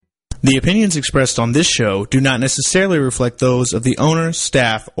The opinions expressed on this show do not necessarily reflect those of the owner,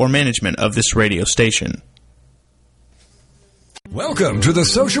 staff, or management of this radio station. Welcome to the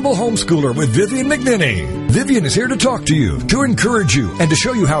Sociable Homeschooler with Vivian McNinney. Vivian is here to talk to you, to encourage you, and to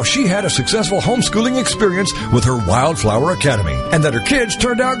show you how she had a successful homeschooling experience with her Wildflower Academy, and that her kids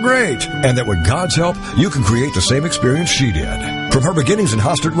turned out great, and that with God's help, you can create the same experience she did. From her beginnings in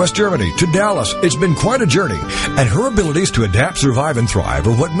Hastert, West Germany, to Dallas, it's been quite a journey, and her abilities to adapt, survive, and thrive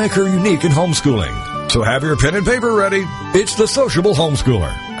are what make her unique in homeschooling. So have your pen and paper ready. It's the Sociable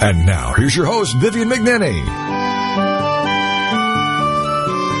Homeschooler. And now, here's your host, Vivian McNinney.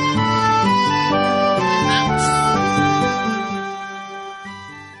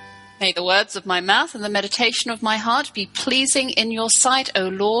 May the words of my mouth and the meditation of my heart be pleasing in your sight, O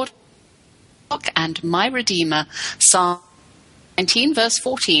Lord, and my Redeemer. Psalm 19, verse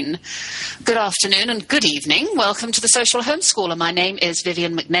 14. Good afternoon and good evening. Welcome to the Social Homeschooler. My name is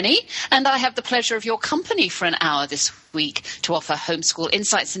Vivian McNinney, and I have the pleasure of your company for an hour this week to offer homeschool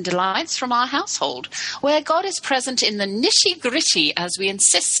insights and delights from our household, where God is present in the nitty-gritty as we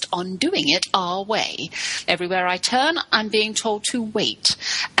insist on doing it our way. Everywhere I turn, I'm being told to wait,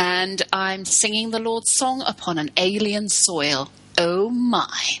 and I'm singing the Lord's song upon an alien soil. Oh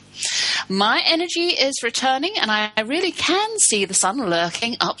my. My energy is returning, and I really can see the sun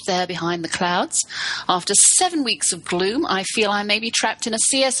lurking up there behind the clouds. After 7 weeks of gloom, I feel I may be trapped in a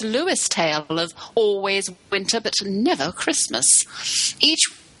C.S. Lewis tale of always winter but never Christmas. Each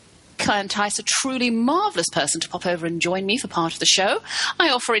I entice a truly marvellous person to pop over and join me for part of the show.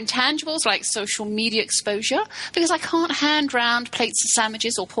 I offer intangibles like social media exposure because I can't hand round plates of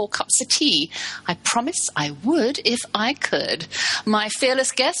sandwiches or pour cups of tea. I promise I would if I could. My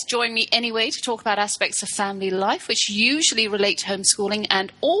fearless guests join me anyway to talk about aspects of family life which usually relate to homeschooling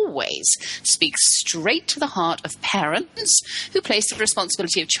and always speak straight to the heart of parents who place the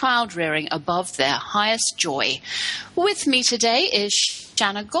responsibility of child rearing above their highest joy. With me today is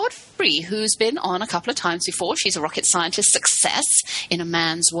Shannah Godfrey, who's been on a couple of times before. She's a rocket scientist success in a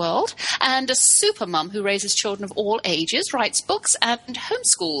man's world and a super mum who raises children of all ages, writes books and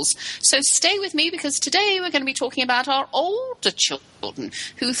homeschools. So stay with me because today we're going to be talking about our older children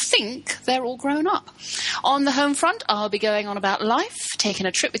who think they're all grown up. On the home front, I'll be going on about life, taking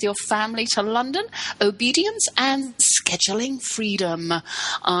a trip with your family to London, obedience and scheduling freedom.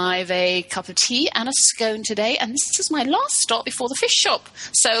 I've a cup of tea and a scone today, and this is my last stop before the fish shop.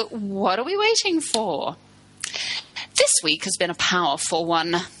 So what are we waiting for? This week has been a powerful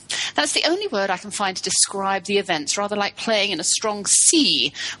one. That's the only word I can find to describe the events, rather like playing in a strong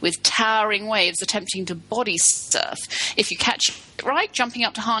sea with towering waves attempting to body surf. If you catch it right, jumping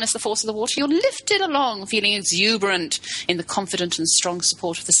up to harness the force of the water, you're lifted along, feeling exuberant in the confident and strong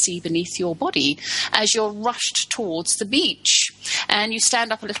support of the sea beneath your body as you're rushed towards the beach. And you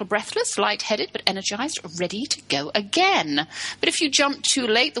stand up a little breathless, lightheaded, but energized, ready to go again. But if you jump too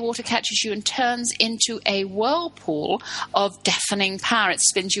late, the water catches you and turns into a whirlpool of deafening power. It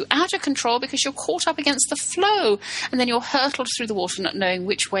spins you out of control because you're caught up against the flow, and then you're hurtled through the water not knowing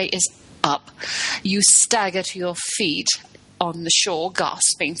which way is up. You stagger to your feet on the shore,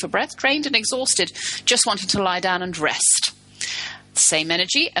 gasping for breath, drained and exhausted, just wanting to lie down and rest. Same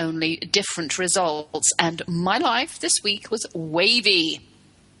energy, only different results. And my life this week was wavy.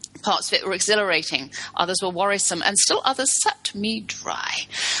 Parts of it were exhilarating, others were worrisome, and still others sucked me dry.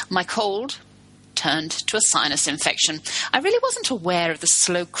 My cold turned to a sinus infection. I really wasn't aware of the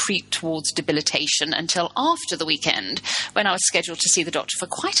slow creep towards debilitation until after the weekend, when I was scheduled to see the doctor for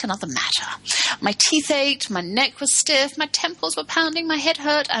quite another matter. My teeth ached, my neck was stiff, my temples were pounding, my head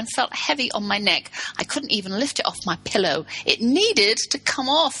hurt and felt heavy on my neck. I couldn't even lift it off my pillow. It needed to come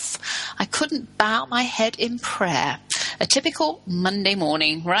off. I couldn't bow my head in prayer. A typical Monday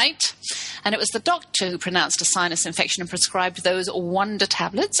morning, right? And it was the doctor who pronounced a sinus infection and prescribed those wonder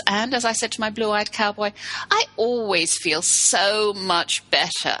tablets. And as I said to my blue-eyed cowboy, I always feel so much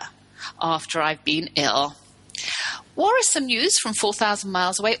better after I've been ill. Worrisome news from 4,000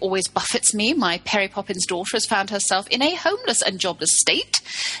 miles away always buffets me. My Perry Poppins daughter has found herself in a homeless and jobless state.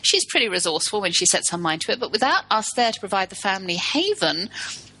 She's pretty resourceful when she sets her mind to it, but without us there to provide the family haven,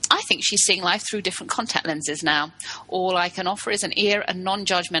 I think she's seeing life through different contact lenses now. All I can offer is an ear and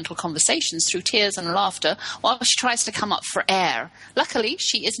non-judgmental conversations through tears and laughter while she tries to come up for air. Luckily,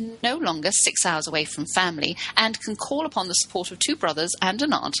 she is no longer 6 hours away from family and can call upon the support of two brothers and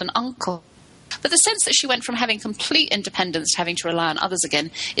an aunt and uncle. But the sense that she went from having complete independence to having to rely on others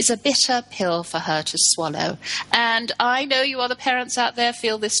again is a bitter pill for her to swallow. And I know you other parents out there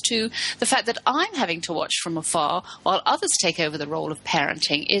feel this too. The fact that I'm having to watch from afar while others take over the role of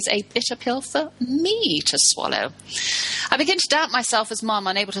parenting is a bitter pill for me to swallow. I begin to doubt myself as mum,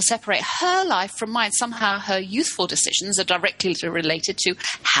 unable to separate her life from mine. Somehow her youthful decisions are directly related to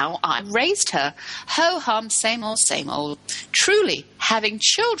how I raised her. Ho-hum, same old, same old. Truly, having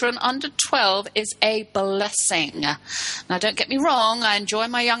children under 12 is a blessing. Now, don't get me wrong, I enjoy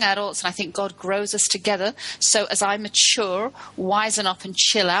my young adults and I think God grows us together. So as I mature, wisen up and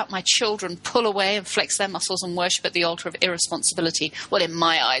chill out, my children pull away and flex their muscles and worship at the altar of irresponsibility. Well, in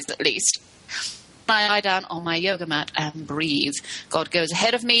my eyes at least. I lie down on my yoga mat and breathe. God goes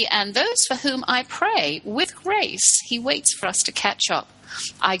ahead of me, and those for whom I pray, with grace, he waits for us to catch up.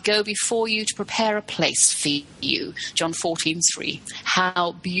 I go before you to prepare a place for you. John 14:3.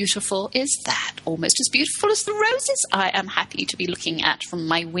 How beautiful is that? Almost as beautiful as the roses I am happy to be looking at from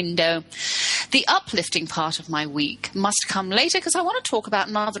my window. The uplifting part of my week must come later because I want to talk about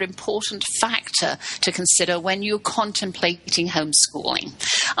another important factor to consider when you're contemplating homeschooling.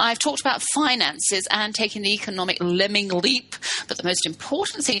 I've talked about finances and taking the economic lemming leap, but the most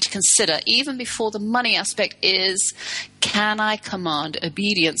important thing to consider, even before the money aspect, is can I command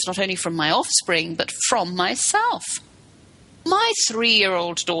obedience not only from my offspring, but from myself? My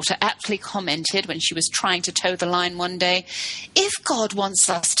 3-year-old daughter aptly commented when she was trying to toe the line one day, if God wants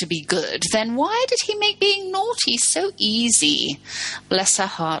us to be good, then why did he make being naughty so easy? Bless her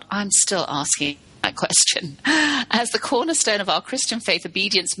heart, I'm still asking that question. As the cornerstone of our Christian faith,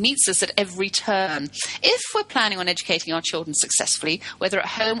 obedience meets us at every turn. If we're planning on educating our children successfully, whether at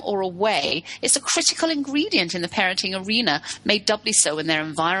home or away, it's a critical ingredient in the parenting arena, made doubly so when their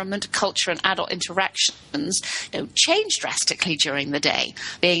environment, culture, and adult interactions don't change drastically during the day.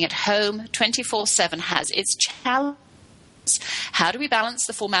 Being at home 24/7 has its challenges. How do we balance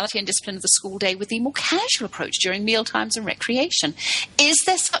the formality and discipline of the school day with the more casual approach during meal times and recreation? Is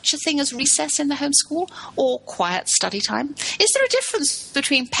there such a thing as recess in the homeschool or quiet study time? Is there a difference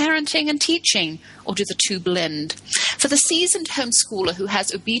between parenting and teaching, or do the two blend? For the seasoned homeschooler who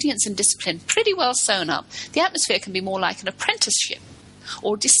has obedience and discipline pretty well sewn up, the atmosphere can be more like an apprenticeship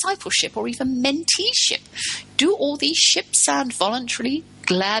or discipleship or even menteeship. Do all these ships sound voluntarily,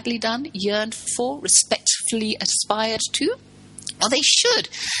 gladly done, yearned for, respectfully aspired to? Well, they should,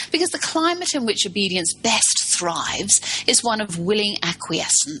 because the climate in which obedience best thrives is one of willing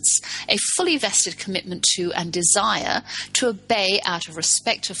acquiescence, a fully vested commitment to and desire to obey out of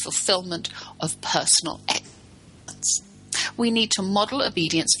respect of fulfillment of personal excellence. We need to model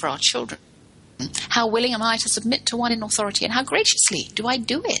obedience for our children. How willing am I to submit to one in authority, and how graciously do I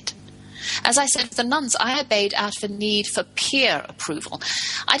do it? As I said to the nuns, I obeyed out of a need for peer approval.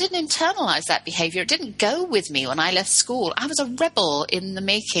 I didn't internalize that behavior. It didn't go with me when I left school. I was a rebel in the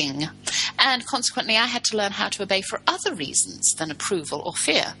making. And consequently, I had to learn how to obey for other reasons than approval or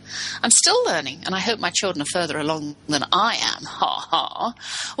fear. I'm still learning, and I hope my children are further along than I am. Ha ha.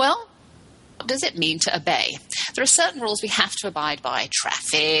 Well, what does it mean to obey? There are certain rules we have to abide by: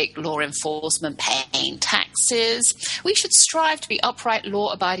 traffic, law enforcement, paying taxes. We should strive to be upright,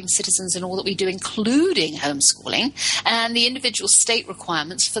 law-abiding citizens in all that we do, including homeschooling, and the individual state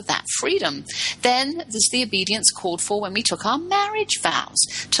requirements for that freedom. Then there's the obedience called for when we took our marriage vows,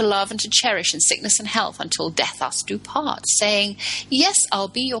 to love and to cherish in sickness and health until death us do part, saying, yes, I'll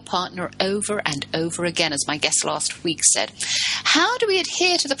be your partner over and over again, as my guest last week said. How do we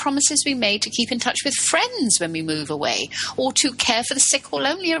adhere to the promises we made to keep in touch with friends when we move away, or to care for the sick or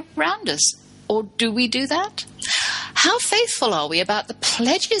lonely around us? Or do we do that? How faithful are we about the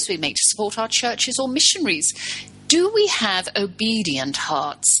pledges we make to support our churches or missionaries? Do we have obedient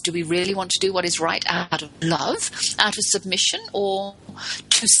hearts? Do we really want to do what is right out of love, out of submission, or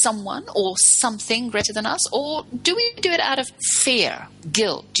to someone or something greater than us? Or do we do it out of fear,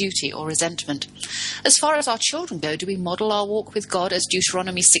 guilt, duty, or resentment? As far as our children go, do we model our walk with God as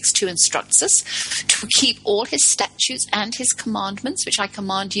Deuteronomy 6:2 instructs us, to keep all his statutes and his commandments, which I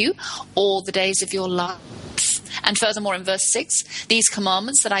command you, all the days of your life? And furthermore, in verse 6, these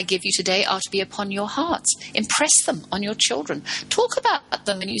commandments that I give you today are to be upon your hearts. Impress them on your children. Talk about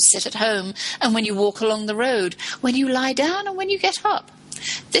them when you sit at home and when you walk along the road, when you lie down and when you get up.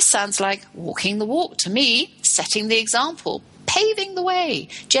 This sounds like walking the walk to me, setting the example, paving the way,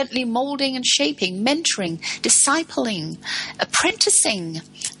 gently molding and shaping, mentoring, discipling, apprenticing.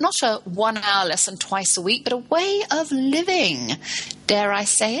 Not a 1-hour lesson twice a week, but a way of living. Dare I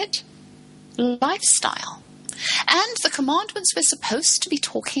say it? Lifestyle. And the commandments we're supposed to be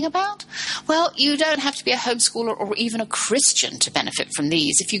talking about? Well, you don't have to be a homeschooler or even a Christian to benefit from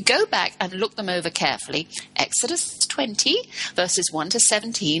these. If you go back and look them over carefully, Exodus 20, verses 1 to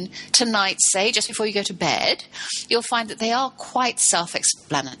 17, tonight, say, just before you go to bed, you'll find that they are quite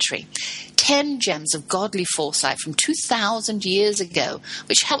self-explanatory. 10 gems of godly foresight from 2,000 years ago,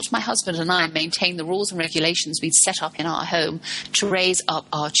 which helped my husband and I maintain the rules and regulations we'd set up in our home to raise up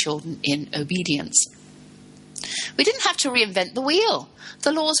our children in obedience. We didn't have to reinvent the wheel.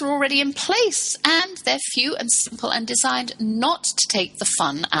 The laws were already in place, and they're few and simple and designed not to take the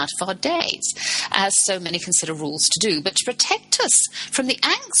fun out of our days, as so many consider rules to do, but to protect us from the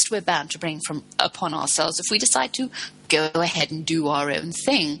angst we're bound to bring upon ourselves if we decide to go ahead and do our own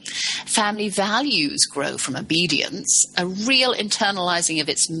thing. Family values grow from obedience. A real internalizing of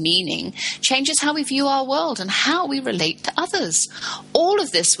its meaning changes how we view our world and how we relate to others. All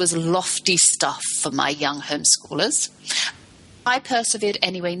of this was lofty stuff for my young homeschoolers. I persevered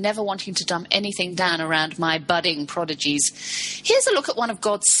anyway, never wanting to dump anything down around my budding prodigies. Here's a look at one of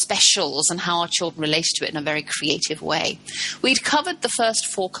God's specials and how our children relate to it in a very creative way. We'd covered the first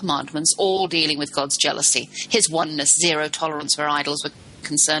 4 commandments, all dealing with God's jealousy, his oneness, zero tolerance where idols were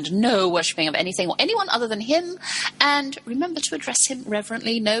concerned, no worshipping of anything or anyone other than him, and remember to address him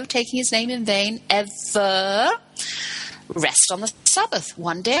reverently, no taking his name in vain, ever. Rest on the Sabbath,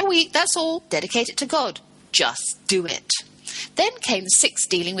 1 day a week, that's all, dedicate it to God. Just do it. Then came the 6th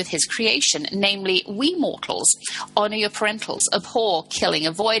dealing with his creation, namely, we mortals, honor your parentals, abhor killing,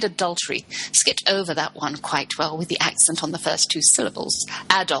 avoid adultery. Skipped over that one quite well with the accent on the first 2 syllables,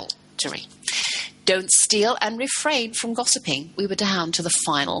 adultery. Don't steal and refrain from gossiping. We were down to the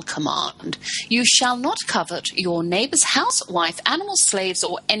final command. You shall not covet your neighbor's house, wife, animal, slaves,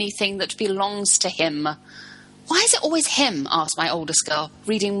 or anything that belongs to him. Why is it always him? Asked my oldest girl,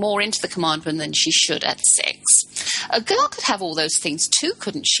 reading more into the commandment than she should at 6. A girl could have all those things too,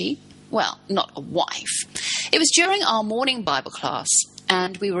 couldn't she? Well, not a wife. It was during our morning Bible class,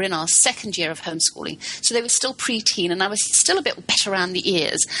 and we were in our 2nd year of homeschooling, so they were still preteen, and I was still a bit wet around the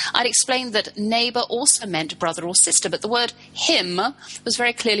ears. I'd explained that neighbour also meant brother or sister, but the word him was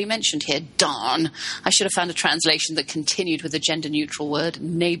very clearly mentioned here. Darn. I should have found a translation that continued with the gender-neutral word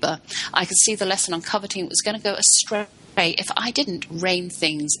neighbour. I could see the lesson on coveting was going to go astray if I didn't rein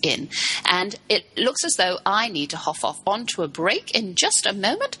things in. And it looks as though I need to hop off onto a break in just a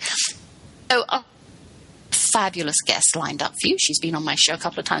moment. So fabulous guest lined up for you. She's been on my show a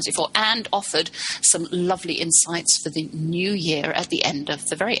couple of times before and offered some lovely insights for the new year at the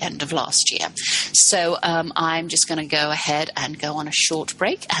very end of last year. So I'm just going to go ahead and go on a short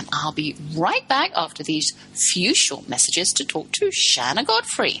break, and I'll be right back after these few short messages to talk to Shannah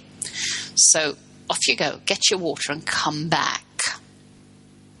Godfrey. So off you go. Get your water and come back.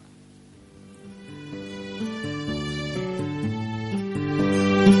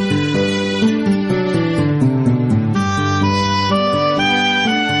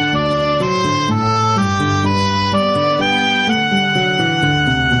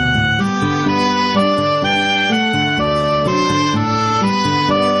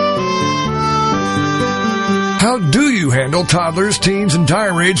 How do you handle toddlers, teens, and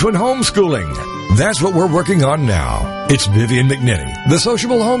tirades when homeschooling? That's what we're working on now. It's Vivian McNinney, the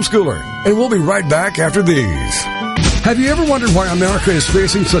sociable homeschooler, and we'll be right back after these. Have you ever wondered why America is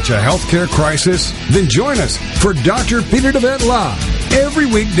facing such a healthcare crisis? Then join us for Dr. Peter DeVette Live every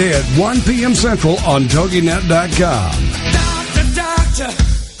weekday at 1 p.m. Central on TogiNet.com. Doctor,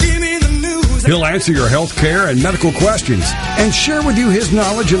 give me the news. He'll answer your health care and medical questions and share with you his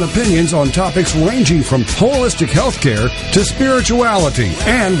knowledge and opinions on topics ranging from holistic health care to spirituality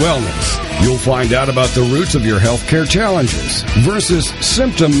and wellness. You'll find out about the roots of your health care challenges versus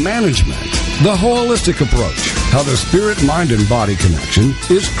symptom management, the holistic approach, how the spirit, mind, and body connection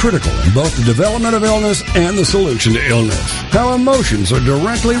is critical in both the development of illness and the solution to illness, how emotions are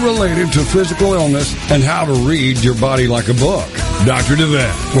directly related to physical illness, and how to read your body like a book. Dr.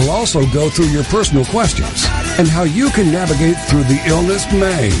 DeVette will also go through your personal questions and how you can navigate through the illness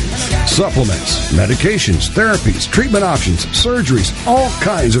maze. Supplements, medications, therapies, treatment options, surgeries, all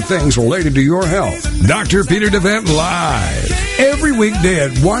kinds of things related to your health. Dr. Peter DeVette Live, every weekday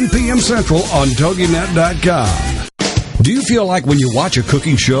at 1 p.m. Central on TogiNet.com. Do you feel like when you watch a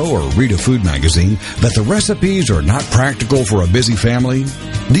cooking show or read a food magazine that the recipes are not practical for a busy family?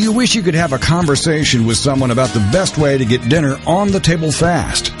 Do you wish you could have a conversation with someone about the best way to get dinner on the table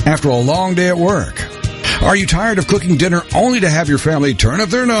fast after a long day at work? Are you tired of cooking dinner only to have your family turn up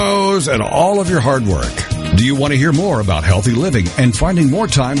their nose at all of your hard work? Do you want to hear more about healthy living and finding more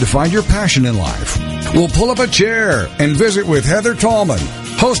time to find your passion in life? Well, pull up a chair and visit with Heather Tallman,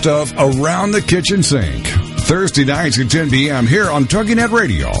 host of Around the Kitchen Sink. Thursday nights at 10 p.m. here on TogiNet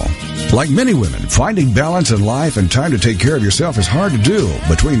Radio. Like many women, finding balance in life and time to take care of yourself is hard to do.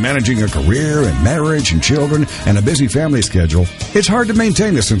 Between managing a career and marriage and children and a busy family schedule, it's hard to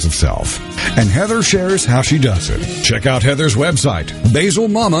maintain a sense of self. And Heather shares how she does it. Check out Heather's website,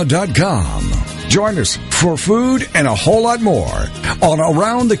 basilmama.com. Join us for food and a whole lot more on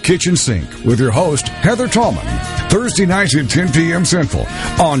Around the Kitchen Sink with your host, Heather Tallman. Thursday nights at 10 p.m. Central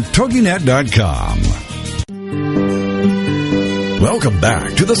on TogiNet.com. Welcome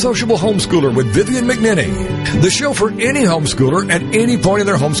back to The Sociable Homeschooler with Vivian McNinney, the show for any homeschooler at any point in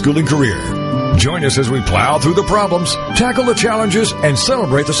their homeschooling career. Join us as we plow through the problems, tackle the challenges, and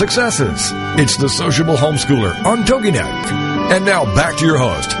celebrate the successes. It's The Sociable Homeschooler on TogiNet. And now back to your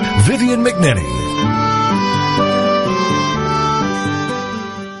host, Vivian McNinney.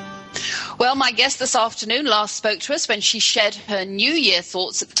 Well, my guest this afternoon last spoke to us when she shared her New Year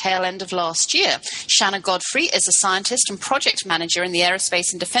thoughts at the tail end of last year. Shannah Godfrey is a scientist and project manager in the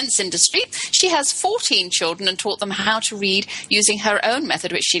aerospace and defense industry. She has 14 children and taught them how to read using her own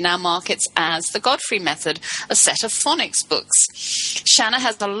method, which she now markets as the Godfrey Method, a set of phonics books. Shannah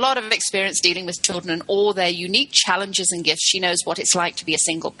has a lot of experience dealing with children and all their unique challenges and gifts. She knows what it's like to be a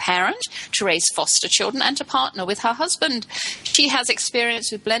single parent, to raise foster children, and to partner with her husband. She has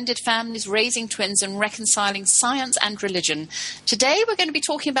experience with blended families, raising twins, and reconciling science and religion. Today we're going to be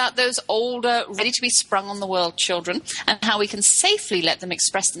talking about those older, ready to be sprung on the world children and how we can safely let them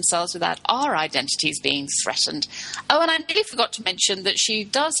express themselves without our identities being threatened. Oh, and I nearly forgot to mention that she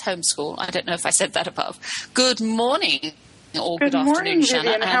does homeschool. I don't know if I said that above. Good morning or good afternoon,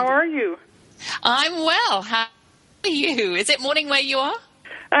 Shannah. Vivian. How are you? I'm well. How are you? Is it morning where you are?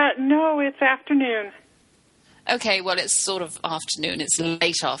 No, it's afternoon. Okay, well, it's sort of afternoon. It's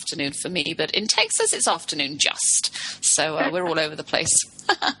late afternoon for me, but in Texas, it's afternoon just. So we're all over the place.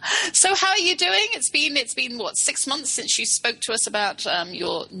 So how are you doing? It's been what, 6 months since you spoke to us about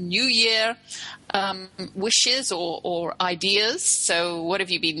your New Year wishes or ideas. So what have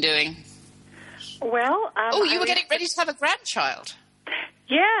you been doing? Well, you were getting ready to have a grandchild.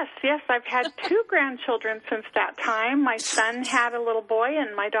 Yes, I've had 2 grandchildren since that time. My son had a little boy,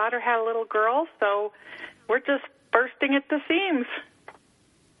 and my daughter had a little girl. So we're just bursting at the seams.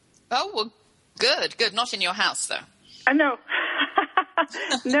 Oh, well, good. Not in your house, though. No.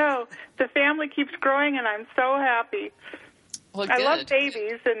 No, the family keeps growing, and I'm so happy. Well, I love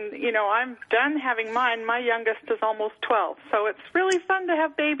babies, and, I'm done having mine. My youngest is almost 12, so it's really fun to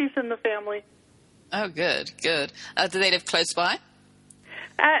have babies in the family. Oh, good. Do they live close by?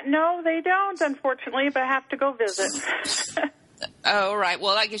 No, they don't, unfortunately, but I have to go visit. Oh, all right.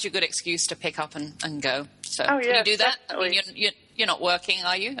 Well, that gives you a good excuse to pick up and go. So can you do that? Definitely. I mean, you're not working,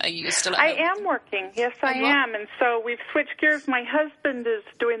 are you? Are you still at home? I am working. Yes, I am. And so we've switched gears. My husband is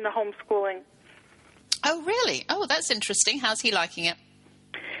doing the homeschooling. Oh, really? Oh, that's interesting. How's he liking it?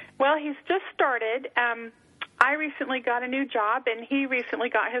 Well, he's just started. I recently got a new job, and he recently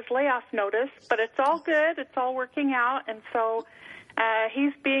got his layoff notice. But it's all good. It's all working out. And so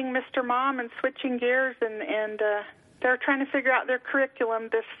he's being Mr. Mom and switching gears, and they're trying to figure out their curriculum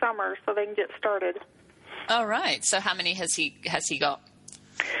this summer so they can get started. All right. So how many has he got?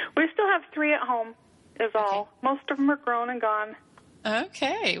 We still have 3 at home is all. Most of them are grown and gone.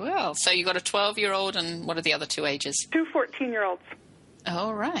 Okay. Well, so you got a 12-year-old, and what are the other 2 ages? 2 14-year-olds.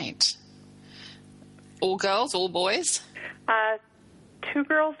 All right. All girls, all boys? 2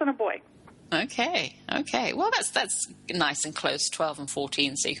 girls and a boy. Okay. Well, that's nice and close, 12 and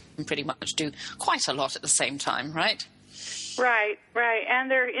 14, so you can pretty much do quite a lot at the same time, right? Right.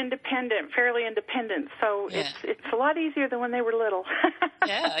 And they're independent, fairly independent, so it's a lot easier than when they were little.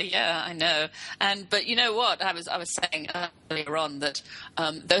 Yeah, I know. But you know what? I was saying earlier on that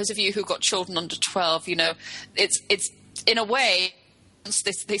those of you who got children under 12, it's in a way, once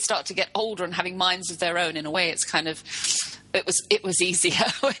they start to get older and having minds of their own, in a way, it's kind of... It was easier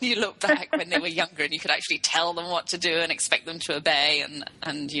when you look back when they were younger and you could actually tell them what to do and expect them to obey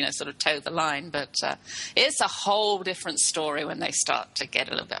and sort of toe the line. But it's a whole different story when they start to get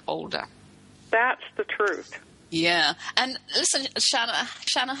a little bit older. That's the truth. Yeah. And listen,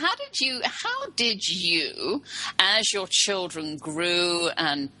 Shannah, how did you, as your children grew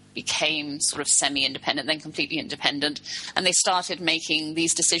and became sort of semi-independent, then completely independent, and they started making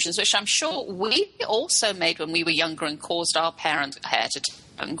these decisions, which I'm sure we also made when we were younger and caused our parents' hair to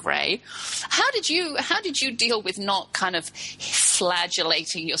turn grey. How did you deal with not kind of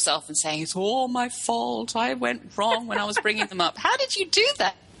flagellating yourself and saying, it's all my fault, I went wrong when I was bringing them up? How did you do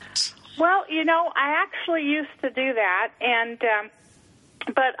that? Well, I actually used to do that,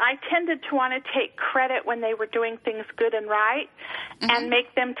 but I tended to want to take credit when they were doing things good and right. and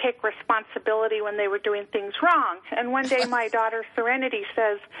make them take responsibility when they were doing things wrong. And one day my daughter Serenity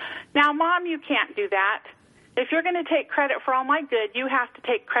says, "Now, Mom, you can't do that. If you're going to take credit for all my good, you have to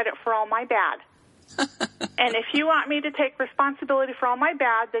take credit for all my bad. And if you want me to take responsibility for all my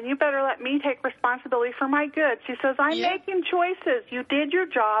bad, then you better let me take responsibility for my good." She says, "I'm making choices. You did your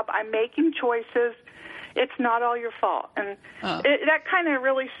job. I'm making choices. It's not all your fault." And that kind of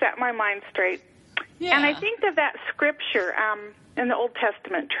really set my mind straight. Yeah. And I think of that scripture in the Old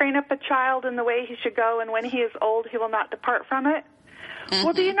Testament, "Train up a child in the way he should go, and when he is old, he will not depart from it." Mm-hmm.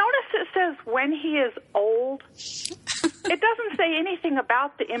 Well, do you notice it says when he is old? It doesn't say anything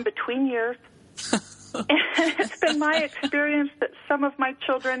about the in-between years. It's been my experience that some of my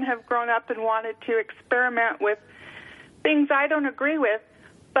children have grown up and wanted to experiment with things I don't agree with,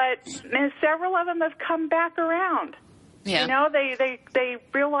 but several of them have come back around. Yeah. You know, they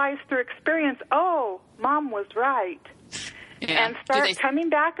realize through experience, oh, Mom was right. Yeah. And start coming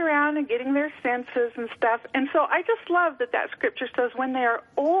back around and getting their senses and stuff. And so I just love that scripture says when they are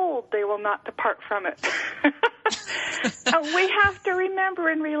old, they will not depart from it. We have to remember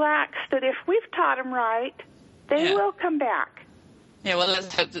and relax that if we've taught them right, they will come back. Yeah, well,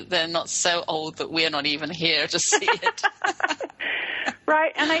 let's hope that they're not so old that we're not even here to see it.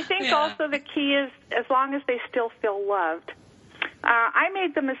 Right, and I think also the key is as long as they still feel loved. I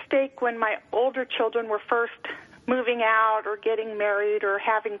made the mistake when my older children were first moving out or getting married or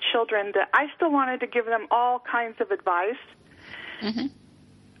having children that I still wanted to give them all kinds of advice. Mm-hmm.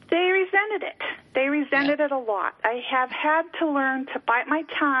 They resented it. They resented it a lot. I have had to learn to bite my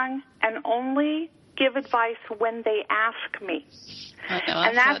tongue and only give advice when they ask me.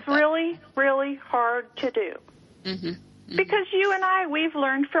 And that's really, really hard to do. Mm-hmm. Mm-hmm. Because you and I, we've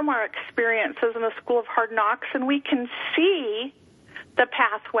learned from our experiences in the School of Hard Knocks, and we can see the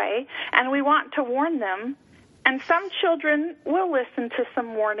pathway, and we want to warn them. And some children will listen to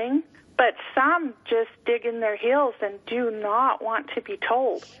some warning, but some just dig in their heels and do not want to be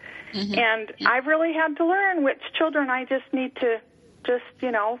told. Mm-hmm. And I've really had to learn which children I just need to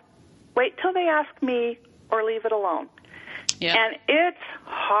wait till they ask me or leave it alone. Yeah. And it's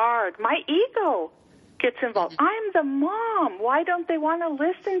hard. My ego gets involved. Mm-hmm. I'm the mom. Why don't they want to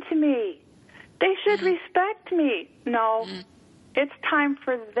listen to me? They should respect me. No. Mm-hmm. It's time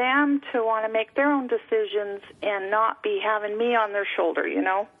for them to want to make their own decisions and not be having me on their shoulder, you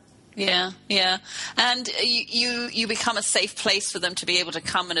know? Yeah, yeah. And you become a safe place for them to be able to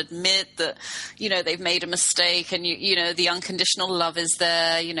come and admit that, they've made a mistake, and, the unconditional love is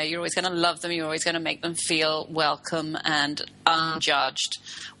there. You're always going to love them. You're always going to make them feel welcome and unjudged.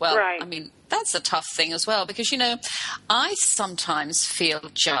 Well, right. I mean, that's a tough thing as well because, I sometimes feel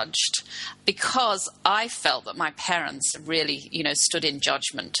judged because I felt that my parents really, stood in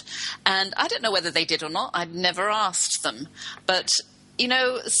judgment. And I don't know whether they did or not. I'd never asked them. But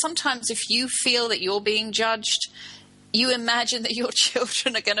sometimes if you feel that you're being judged, you imagine that your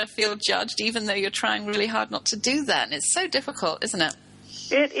children are going to feel judged, even though you're trying really hard not to do that. And it's so difficult, isn't it?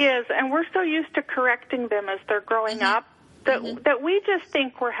 It is. And we're so used to correcting them as they're growing up that we just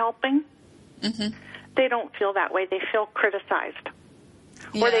think we're helping. Mm-hmm. They don't feel that way. They feel criticized.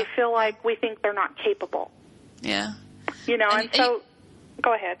 Yeah. Or they feel like we think they're not capable. Yeah. And so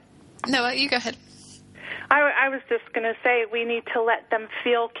go ahead. No, you go ahead. I was just going to say we need to let them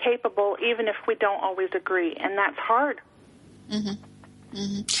feel capable even if we don't always agree, and that's hard. Mm-hmm.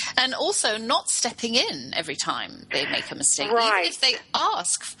 Mm-hmm. And also not stepping in every time they make a mistake. Right. Even if they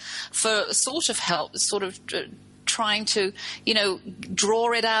ask for sort of help, sort of trying to,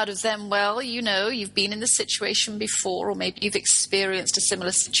 draw it out of them. Well, you've been in this situation before, or maybe you've experienced a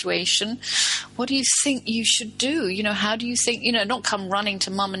similar situation. What do you think you should do? How do you think, not come running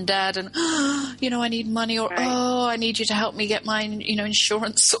to mum and dad and, I need money, or, I need you to help me get my,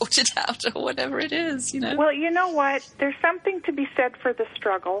 insurance sorted out, or whatever it is, Well, you know what? There's something to be said for the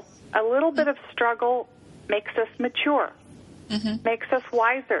struggle. A little bit of struggle makes us mature, makes us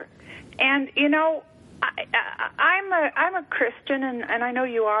wiser. And, I'm a Christian, and I know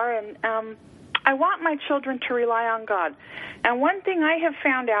you are, and I want my children to rely on God. And one thing I have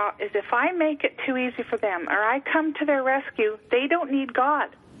found out is if I make it too easy for them, or I come to their rescue, they don't need God.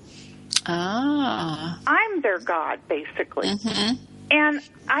 Ah. I'm their God, basically. Mm-hmm. And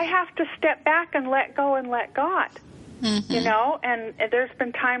I have to step back and let go and let God. Mm-hmm. And there's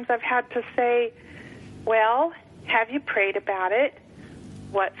been times I've had to say, well, have you prayed about it?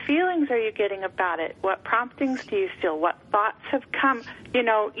 What feelings are you getting about it? What promptings do you feel? What thoughts have come?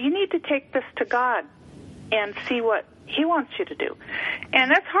 You need to take this to God and see what He wants you to do.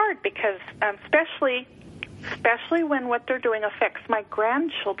 And that's hard because especially when what they're doing affects my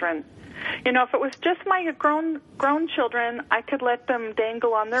grandchildren. If it was just my grown children, I could let them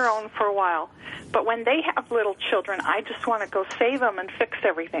dangle on their own for a while. But when they have little children, I just want to go save them and fix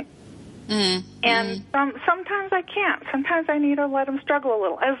everything. And sometimes I can't. Sometimes I need to let them struggle a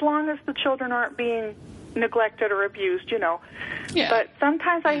little, as long as the children aren't being neglected or abused, Yeah. But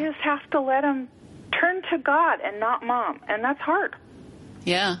sometimes I just have to let them turn to God and not Mom, and that's hard.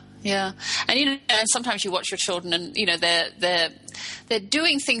 Yeah. And sometimes you watch your children, and they're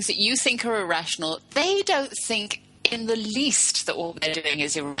doing things that you think are irrational. They don't think in the least that what they're doing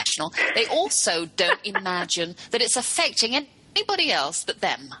is irrational. They also don't imagine that it's affecting anybody else but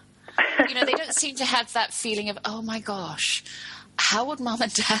them. They don't seem to have that feeling of, oh my gosh, how would Mom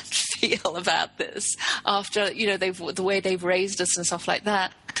and Dad feel about this after, the way they've raised us and stuff like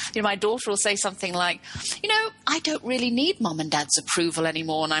that? My daughter will say something like, I don't really need Mom and Dad's approval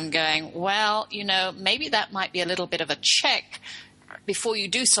anymore. And I'm going, well, maybe that might be a little bit of a check before you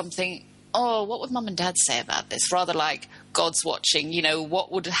do something. Oh, what would Mom and Dad say about this? Rather like God's watching,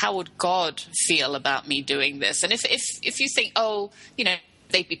 how would God feel about me doing this? And if you think,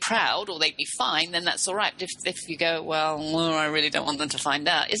 they'd be proud or they'd be fine, then that's all right. But if you go, well, I really don't want them to find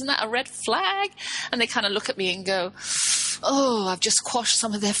out, isn't that a red flag? And they kind of look at me and go, oh, I've just quashed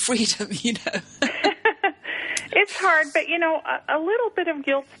some of their freedom, It's hard, but, a little bit of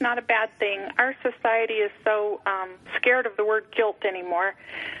guilt's not a bad thing. Our society is so scared of the word guilt anymore.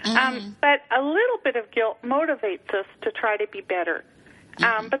 But a little bit of guilt motivates us to try to be better.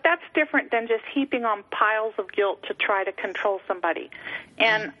 But that's different than just heaping on piles of guilt to try to control somebody.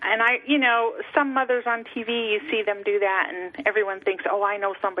 And I, some mothers on TV, you see them do that, and everyone thinks, oh, I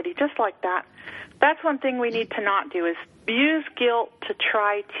know somebody just like that. That's one thing we need to not do, is use guilt to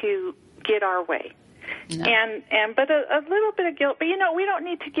try to get our way. No. But a little bit of guilt, but we don't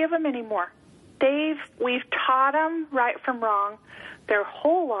need to give them anymore. We've taught them right from wrong their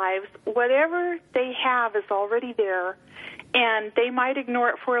whole lives. Whatever they have is already there. And they might ignore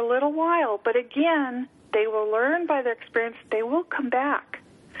it for a little while, but again, they will learn by their experience. They will come back.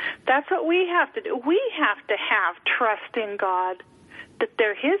 That's what we have to do. We have to have trust in God that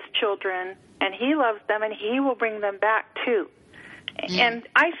they're His children, and He loves them, and He will bring them back too. And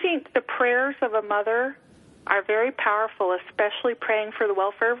I think the prayers of a mother are very powerful, especially praying for the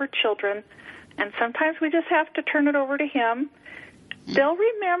welfare of her children. And sometimes we just have to turn it over to Him. They'll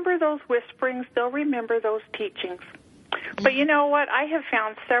remember those whisperings. They'll remember those teachings. But you know what? I have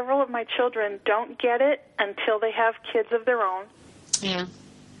found several of my children don't get it until they have kids of their own. Yeah.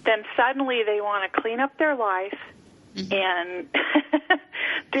 Then suddenly they want to clean up their life and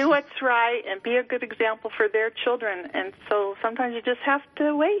do what's right and be a good example for their children. And so sometimes you just have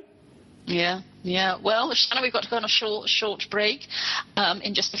to wait. Yeah. Well, Shannah, we've got to go on a short break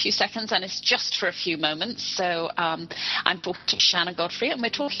in just a few seconds, and it's just for a few moments. So I'm talking to Shannah Godfrey, and we're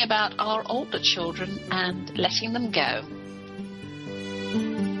talking about our older children and letting them go.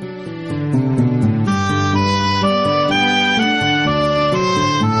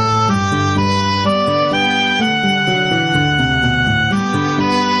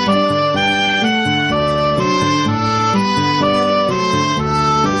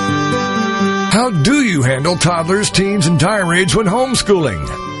 How do you handle toddlers, teens, and tirades when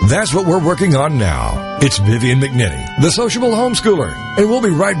homeschooling? That's what we're working on now. It's Vivian McNinney, the sociable homeschooler, and we'll be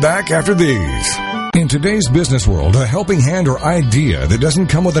right back after these. In today's business world, a helping hand or idea that doesn't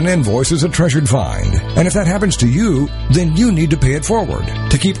come with an invoice is a treasured find. And if that happens to you, then you need to pay it forward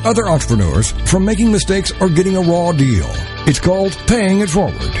to keep other entrepreneurs from making mistakes or getting a raw deal. It's called Paying It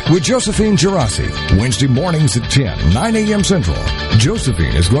Forward with Josephine Girassi, Wednesday mornings at 9 a.m. Central.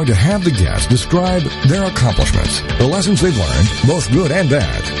 Josephine is going to have the guests describe their accomplishments, the lessons they've learned, both good and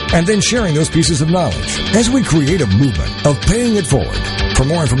bad, and then sharing those pieces of knowledge as we create a movement of paying it forward. For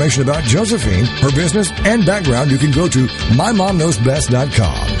more information about Josephine, her business, and background, you can go to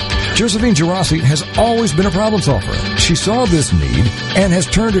mymomknowsbest.com. Josephine Girassi has always been a problem solver. She saw this need and has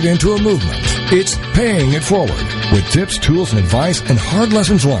turned it into a movement. It's Paying It Forward with tips, tools, and advice and hard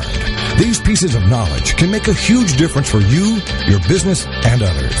lessons learned. These pieces of knowledge can make a huge difference for you, your business, and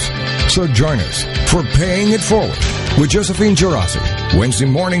others. So join us for Paying It Forward with Josephine Girassi, Wednesday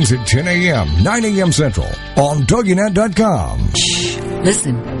mornings at 10 a.m., 9 a.m. Central on TogiNet.com.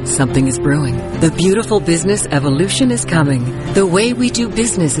 Listen, something is brewing. The beautiful business evolution is coming. The way we do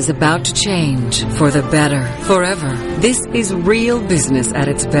business is about to change for the better, forever. This is real business at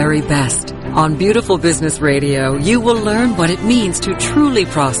its very best. On Beautiful Business Radio, you will learn what it means to truly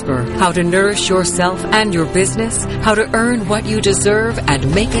prosper, how to nourish yourself and your business, how to earn what you deserve,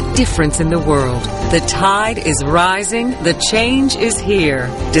 and make a difference in the world. The tide is rising. The change is here.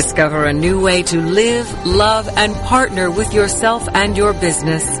 Discover a new way to live, love, and partner with yourself and your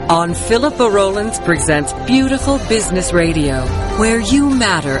business on Philippa Rowlands Presents Beautiful Business Radio, where you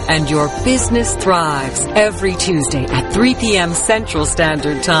matter and your business thrives, every Tuesday at 3 p.m. Central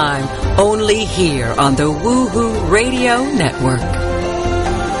Standard Time, only here on the Woohoo Radio Network.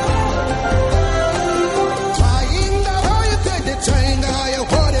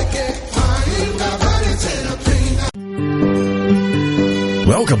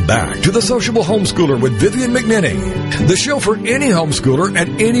 Welcome back to The Sociable Homeschooler with Vivian McNinney, the show for any homeschooler at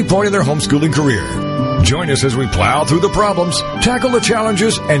any point in their homeschooling career. Join us as we plow through the problems, tackle the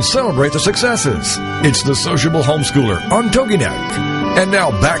challenges, and celebrate the successes. It's The Sociable Homeschooler on TogiNet. And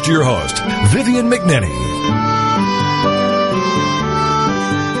now back to your host, Vivian McNinney.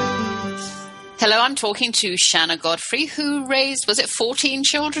 Hello, I'm talking to Shannah Godfrey, who raised, was it 14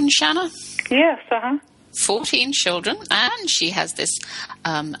 children, Shannah? Yes, 14 children, and she has this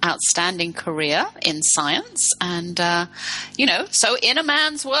outstanding career in science and, so in a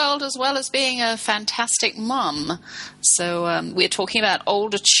man's world as well as being a fantastic mum. So we're talking about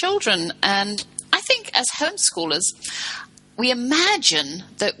older children, and I think as homeschoolers, we imagine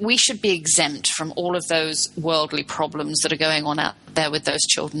that we should be exempt from all of those worldly problems that are going on out there with those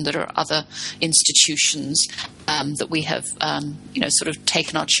children that are other institutions that we have, sort of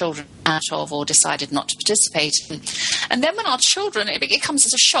taken our children out of or decided not to participate in. And then when our children, it comes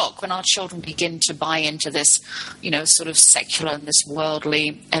as a shock when our children begin to buy into this, sort of secular and this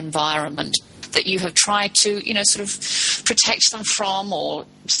worldly environment that you have tried to, sort of protect them from or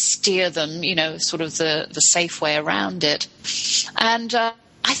steer them, sort of the safe way around it. And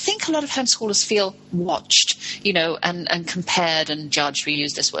I think a lot of homeschoolers feel watched, and compared and judged. We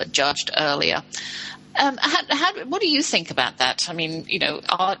used this word judged earlier. What do you think about that? I mean,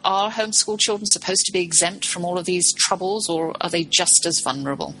 are homeschool children supposed to be exempt from all of these troubles, or are they just as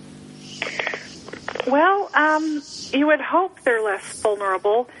vulnerable? Well, you would hope they're less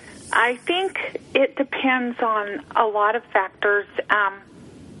vulnerable. I think it depends on a lot of factors.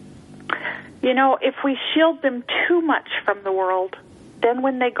 If we shield them too much from the world, then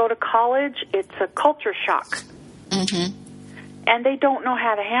when they go to college, it's a culture shock. Mm-hmm. And they don't know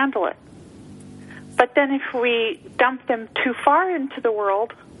how to handle it. But then if we dump them too far into the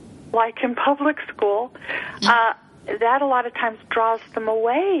world, like in public school, that a lot of times draws them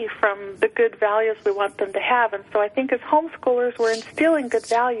away from the good values we want them to have. And so I think as homeschoolers, we're instilling good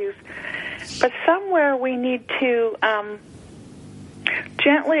values. But somewhere we need to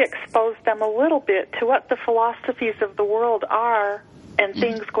gently expose them a little bit to what the philosophies of the world are and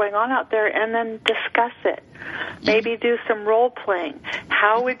things going on out there, and then discuss it. Maybe do some role-playing.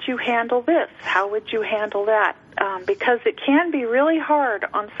 How would you handle this? How would you handle that? Because it can be really hard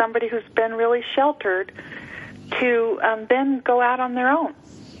on somebody who's been really sheltered to then go out on their own.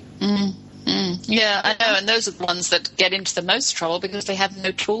 Yeah, I know, and those are the ones that get into the most trouble because they have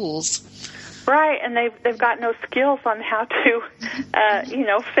no tools. Right, and they've got no skills on how to,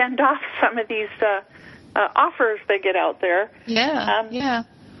 fend off some of these offers they get out there. Yeah.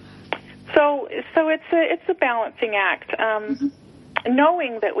 So it's a balancing act.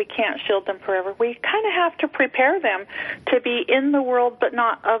 Knowing that we can't shield them forever, we kind of have to prepare them to be in the world but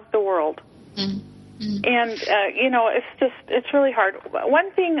not of the world. And it's really hard. One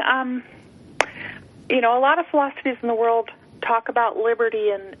thing, a lot of philosophies in the world talk about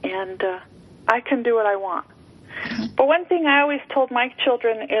liberty and I can do what I want. But one thing I always told my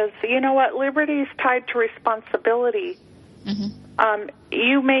children is, liberty is tied to responsibility.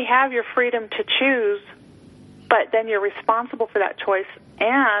 You may have your freedom to choose, but then you're responsible for that choice.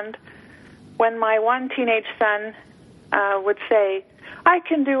 And when my one teenage son would say, I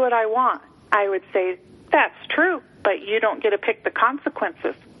can do what I want, I would say, that's true, but you don't get to pick the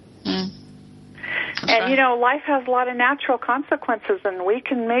consequences. And, life has a lot of natural consequences, and we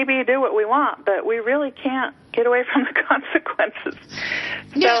can maybe do what we want, but we really can't get away from the consequences.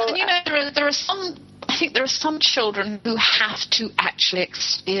 Yeah, so, and, there are some children who have to actually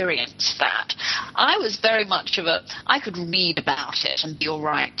experience that. I was very much I could read about it and be all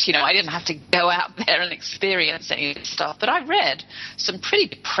right. I didn't have to go out there and experience any of this stuff. But I read some pretty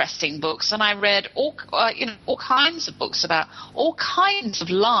depressing books, and I read all kinds of books about all kinds of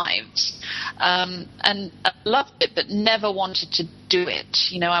lives and I loved it, but never wanted to do it.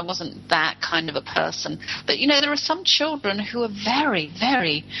 I wasn't that kind of a person. But, there are some children who are very,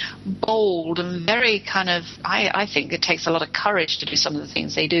 very bold and very kind of, I think it takes a lot of courage to do some of the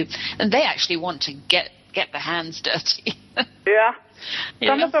things they do. And they actually want to get their hands dirty. Yeah.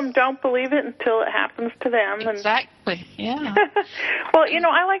 Some of them don't believe it until it happens to them. Exactly, yeah. Well,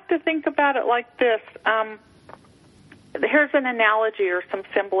 I like to think about it like this. Here's an analogy or some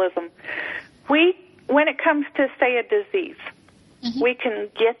symbolism. When it comes to, say, a disease, we can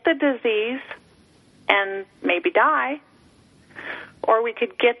get the disease and maybe die, or we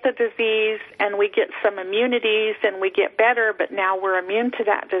could get the disease and we get some immunities and we get better, but now we're immune to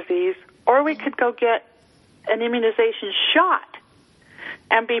that disease, or we could go get an immunization shot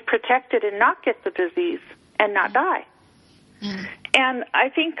and be protected and not get the disease and not die. And I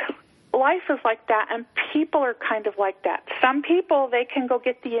think life is like that, and people are kind of like that. Some people, they can go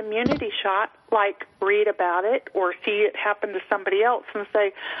get the immunity shot, like read about it or see it happen to somebody else and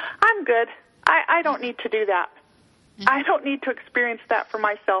say, I'm good. I don't need to do that. I don't need to experience that for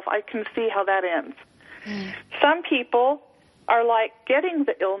myself. I can see how that ends. Some people are like getting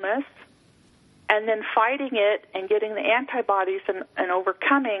the illness and then fighting it and getting the antibodies and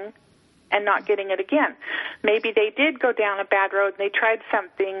overcoming and not getting it again. Maybe they did go down a bad road and they tried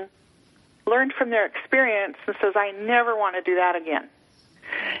something, learned from their experience, and says, I never want to do that again.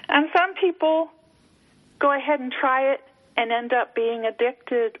 And some people go ahead and try it and end up being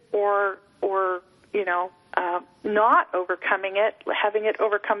addicted or not overcoming it, having it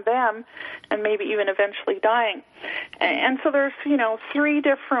overcome them, and maybe even eventually dying. And so there's, 3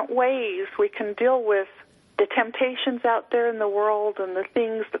 different ways we can deal with the temptations out there in the world and the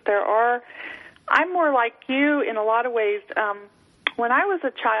things that there are. I'm more like you in a lot of ways. When I was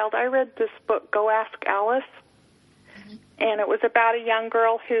a child, I read this book, Go Ask Alice, and it was about a young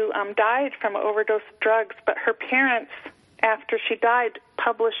girl who died from an overdose of drugs, but her parents, after she died,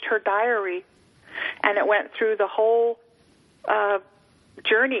 published her diary, and it went through the whole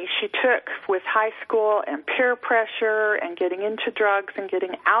journey she took with high school and peer pressure and getting into drugs and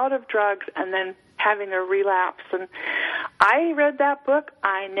getting out of drugs and then having a relapse. And I read that book.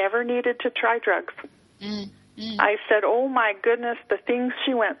 I never needed to try drugs. I said, oh, my goodness, the things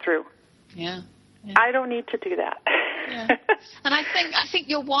she went through. Yeah. I don't need to do that. Yeah. And I think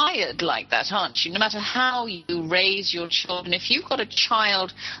you're wired like that, aren't you? No matter how you raise your children, if you've got a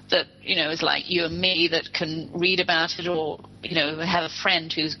child that, is like you and me that can read about it or, have a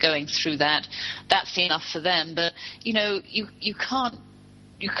friend who's going through that, that's enough for them. But, you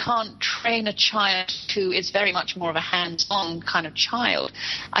can't train a child who is very much more of a hands-on kind of child.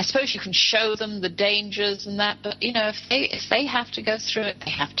 I suppose you can show them the dangers and that, but, if they have to go through it,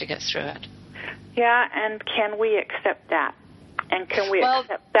 they have to go through it. Yeah, and can we accept that? And can we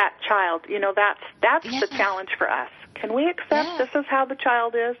accept that child? That's the challenge for us. Can we accept this is how the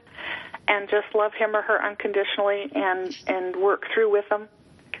child is and just love him or her unconditionally and work through with them?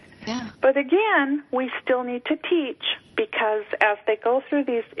 Yeah. But again, we still need to teach, because as they go through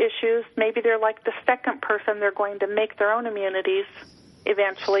these issues, maybe they're like the second person, they're going to make their own immunities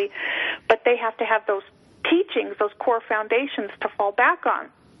eventually, but they have to have those teachings, those core foundations to fall back on.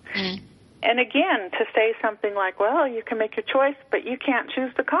 And again, to say something like, well, you can make your choice, but you can't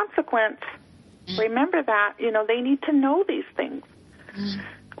choose the consequence. Remember that. They need to know these things.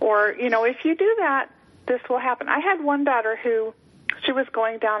 Or, if you do that, this will happen. I had one daughter who, she was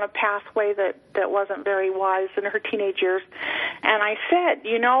going down a pathway that wasn't very wise in her teenage years. And I said,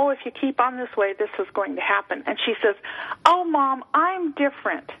 if you keep on this way, this is going to happen. And she says, oh, Mom, I'm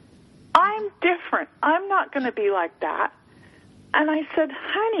different. I'm different. I'm not going to be like that. And I said,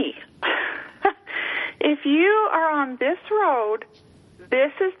 honey, if you are on this road,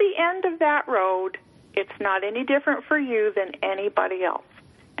 this is the end of that road. It's not any different for you than anybody else.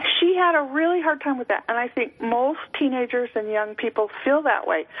 She had a really hard time with that, and I think most teenagers and young people feel that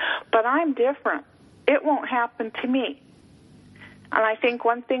way. But I'm different. It won't happen to me. And I think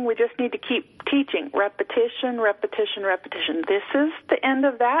one thing we just need to keep teaching, repetition, repetition, repetition. This is the end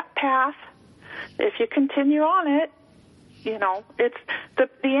of that path. If you continue on it, it's the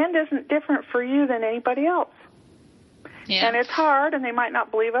end isn't different for you than anybody else. Yeah. And it's hard, and they might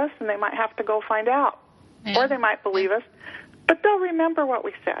not believe us, and they might have to go find out. Yeah. Or they might believe us. But they'll remember what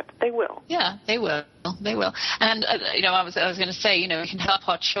we said. They will. Yeah, they will. They will. And, I was going to say, we can help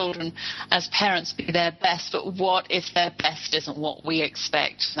our children as parents be their best, but what if their best isn't what we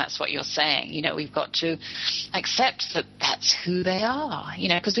expect? That's what you're saying. We've got to accept that that's who they are,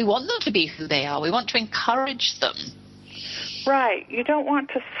 because we want them to be who they are. We want to encourage them. Right. You don't want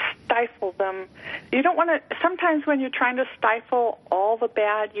to stifle them. You don't want to, sometimes when you're trying to stifle all the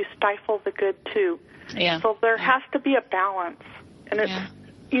bad, you stifle the good too. Yeah. So there has to be a balance. And it's,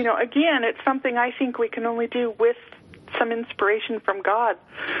 again, it's something I think we can only do with some inspiration from God,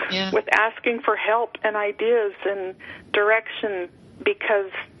 with asking for help and ideas and direction, because,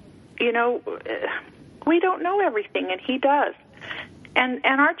 we don't know everything, and He does. And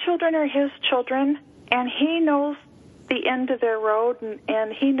our children are His children, and He knows the end of their road,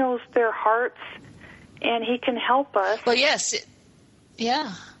 and He knows their hearts, and He can help us. Well, yes.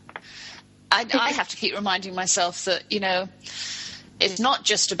 I have to keep reminding myself that, it's not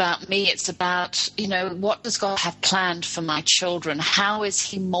just about me. It's about, what does God have planned for my children? How is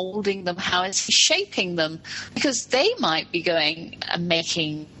He molding them? How is He shaping them? Because they might be going and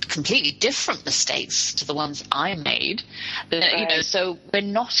making completely different mistakes to the ones I made. Right. So we're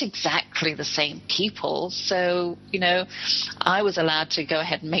not exactly the same people. So, I was allowed to go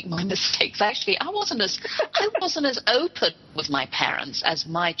ahead and make my mistakes. Actually, I wasn't as open with my parents as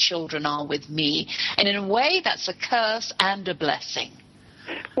my children are with me. And in a way, that's a curse and a blessing.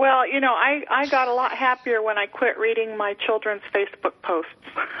 Well, I got a lot happier when I quit reading my children's Facebook posts.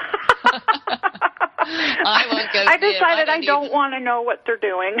 I won't go I decided I don't want to know what they're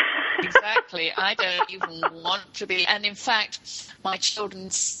doing. Exactly. I don't even want to be. And in fact, my children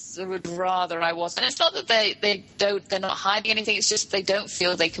would rather I wasn't. And it's not that they're not hiding anything. It's just they don't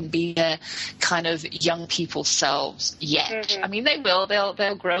feel they can be their kind of young people selves yet. Mm-hmm. I mean, they will.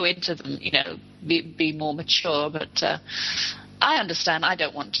 They'll grow into them, be more mature. But I understand. I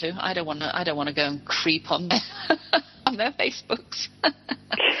don't want to. I don't want to go and creep on their Facebooks.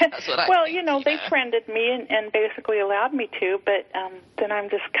 That's what well, they friended me and basically allowed me to, but then I'm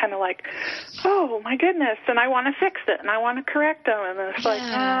just kind of like, oh my goodness, and I want to fix it and I want to correct them, and it's like,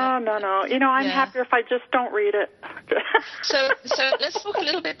 no. I'm happier if I just don't read it. So let's talk a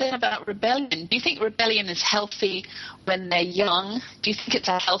little bit then about rebellion. Do you think rebellion is healthy when they're young? Do you think it's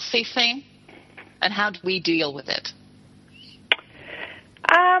a healthy thing? And how do we deal with it?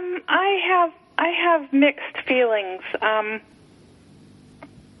 I have mixed feelings.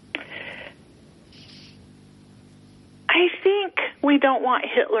 I think we don't want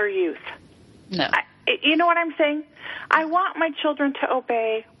Hitler youth. No. You know what I'm saying? I want my children to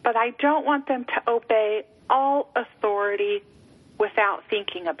obey, but I don't want them to obey all authority without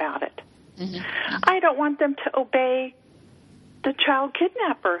thinking about it. Mm-hmm. I don't want them to obey the child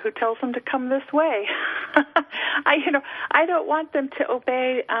kidnapper who tells them to come this way. I don't want them to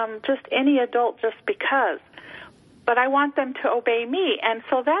obey just any adult just because. But I want them to obey me. And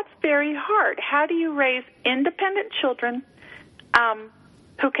so that's very hard. How do you raise independent children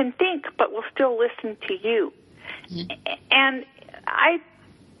who can think but will still listen to you? Mm-hmm. And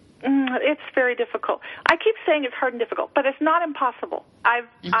it's very difficult. I keep saying it's hard and difficult, but it's not impossible.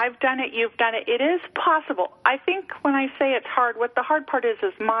 I've done it. You've done it. It is possible. I think when I say it's hard, what the hard part is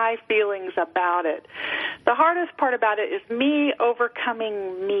my feelings about it. The hardest part about it is me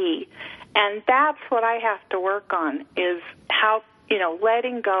overcoming me. And that's what I have to work on, is how,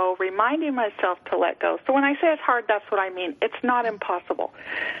 letting go, reminding myself to let go. So when I say it's hard, that's what I mean. It's not impossible.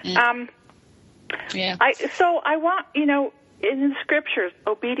 Yeah. I want, in the Scriptures,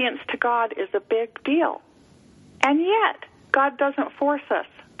 obedience to God is a big deal. And yet, God doesn't force us,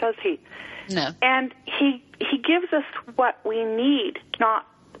 does He? No. And He gives us what we need, not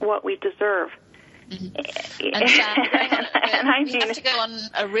what we deserve. Mm-hmm. And Sam, we have to go on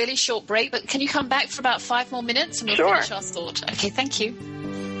a really short break, but can you come back for about 5 more minutes and we'll finish our thought? Okay, thank you.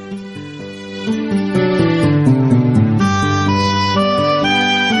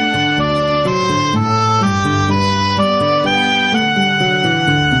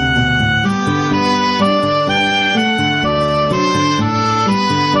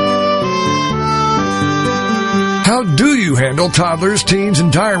 How do you handle toddlers, teens,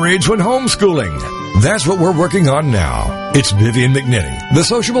 and tirades when homeschooling? That's what we're working on now. It's Vivian McNinney, the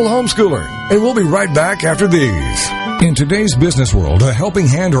sociable homeschooler, and we'll be right back after these. In today's business world, a helping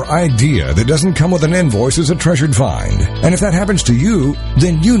hand or idea that doesn't come with an invoice is a treasured find. And if that happens to you,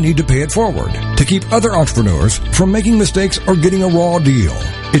 then you need to pay it forward to keep other entrepreneurs from making mistakes or getting a raw deal.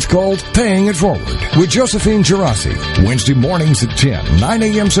 It's called Paying It Forward with Josephine Girassi, Wednesday mornings at 9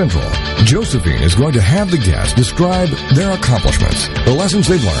 a.m. Central. Josephine is going to have the guests describe their accomplishments, the lessons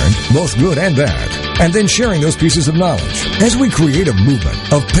they've learned, both good and bad, and then sharing those pieces of knowledge as we create a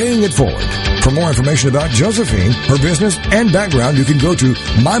movement of paying it forward. For more information about Josephine, her business, and background, you can go to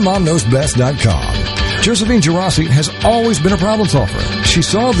mymomknowsbest.com. Josephine Girassi has always been a problem solver. She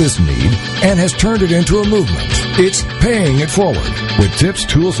saw this need and has turned it into a movement. It's Paying It Forward, with tips,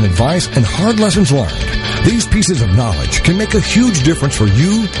 tools, and advice and hard lessons learned. These pieces of knowledge can make a huge difference for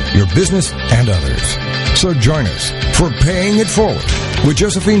you, your business, and others. So join us for Paying It Forward with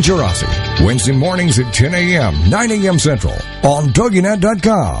Josephine Girassi, Wednesday mornings at 10 a.m., 9 a.m. Central on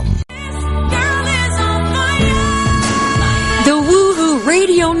TogiNet.com.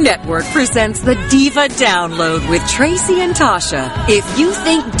 Radio Network presents the Diva Download with Tracy and Tasha. If you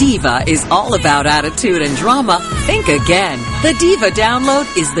think Diva is all about attitude and drama, think again. The Diva Download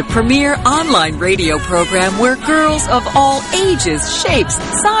is the premier online radio program where girls of all ages, shapes,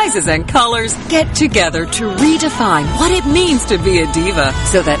 sizes, and colors get together to redefine what it means to be a diva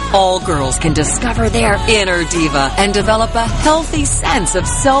so that all girls can discover their inner diva and develop a healthy sense of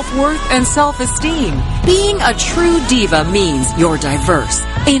self-worth and self-esteem. Being a true diva means you're diverse,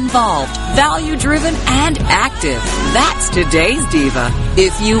 involved, value-driven, and active. That's today's diva.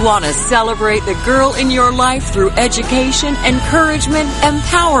 If you want to celebrate the girl in your life through education, encouragement,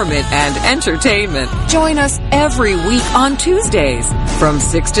 empowerment, and entertainment, join us every week on Tuesdays from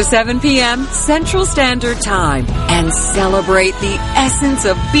 6 to 7 p.m. Central Standard Time and celebrate the essence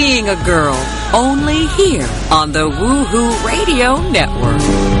of being a girl only here on the Woohoo Radio Network.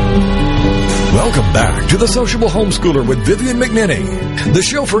 Welcome back to The Sociable Homeschooler with Vivian McNinney, the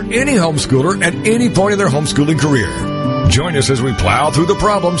show for any homeschooler at any point in their homeschooling career. Join us as we plow through the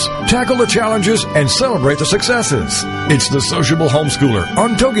problems, tackle the challenges, and celebrate the successes. It's The Sociable Homeschooler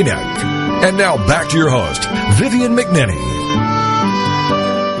on TogiNet. And now back to your host, Vivian McNinney.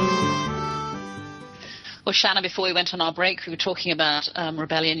 Well, Shannah, before we went on our break, we were talking about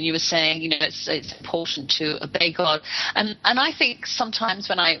rebellion. You were saying, it's important to obey God, and I think sometimes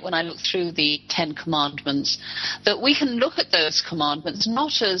when I look through the 10 Commandments, that we can look at those commandments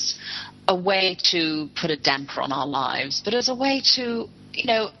not as a way to put a damper on our lives, but as a way to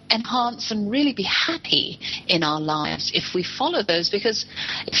enhance and really be happy in our lives if we follow those. Because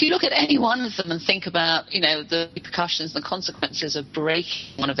if you look at any one of them and think about, the repercussions and the consequences of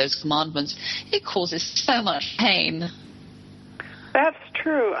breaking one of those commandments, it causes so much pain. That's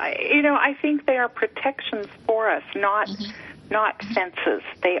true. I think they are protections for us, not fences.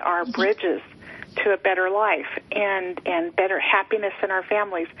 They are bridges to a better life and better happiness in our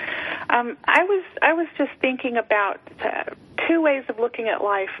families. I was just thinking about two ways of looking at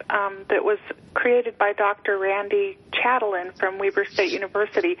life that was created by Dr. Randy Chatelain from Weber State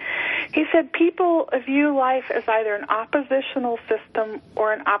University. He said people view life as either an oppositional system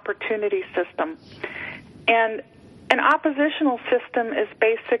or an opportunity system. And an oppositional system is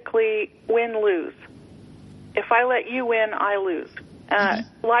basically win-lose. If I let you win, I lose.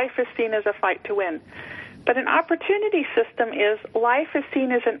 Life is seen as a fight to win. But an opportunity system is life is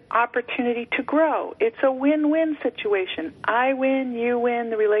seen as an opportunity to grow. It's a win-win situation. I win, you win,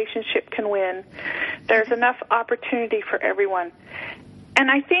 the relationship can win. There's enough opportunity for everyone.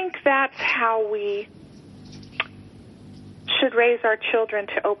 And I think that's how we should raise our children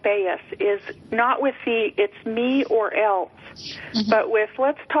to obey us, is not with the it's me or else, but with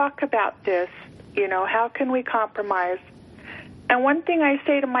let's talk about this, how can we compromise? And one thing I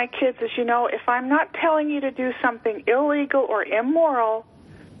say to my kids is, if I'm not telling you to do something illegal or immoral,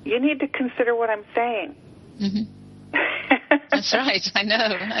 you need to consider what I'm saying. That's right. I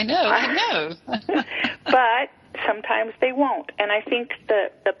know. But sometimes they won't. And I think the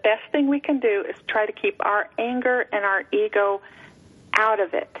best thing we can do is try to keep our anger and our ego out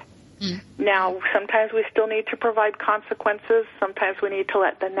of it. Now, sometimes we still need to provide consequences. Sometimes we need to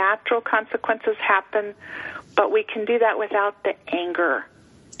let the natural consequences happen. But we can do that without the anger.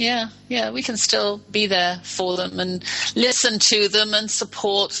 Yeah, we can still be there for them and listen to them and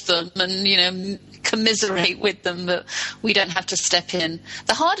support them and, commiserate with them, but we don't have to step in.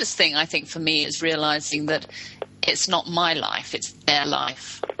 The hardest thing, I think, for me is realizing that it's not my life, it's their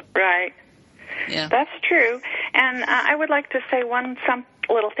life. Right. Yeah. That's true. And I would like to say some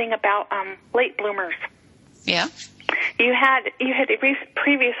little thing about late bloomers. Yeah. You had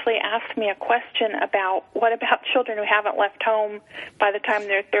previously asked me a question about what about children who haven't left home by the time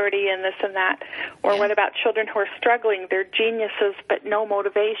they're 30 and this and that, or what about children who are struggling, they're geniuses but no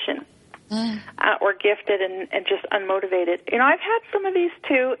motivation, or gifted and just unmotivated. I've had some of these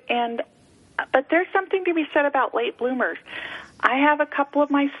too, but there's something to be said about late bloomers. I have a couple of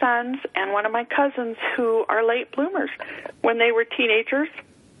my sons and one of my cousins who are late bloomers. When they were teenagers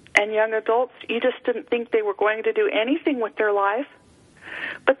and young adults, you just didn't think they were going to do anything with their life.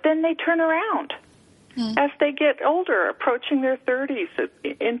 But then they turn around as they get older, approaching their 30s,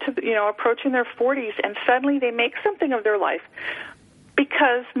 approaching their 40s, and suddenly they make something of their life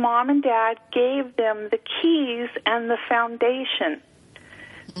because mom and dad gave them the keys and the foundation.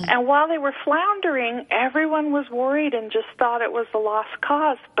 And while they were floundering, everyone was worried and just thought it was a lost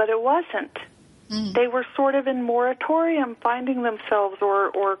cause, but it wasn't. They were sort of in moratorium, finding themselves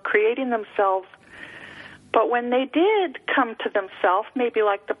or creating themselves. But when they did come to themselves, maybe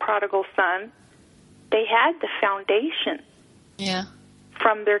like the prodigal son, they had the foundation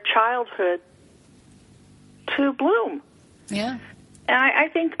from their childhood to bloom. Yeah. And I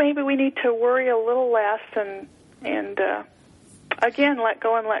think maybe we need to worry a little less and again, let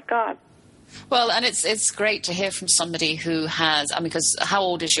go and let God. Well, and it's great to hear from somebody who has, because how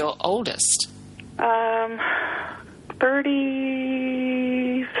old is your oldest?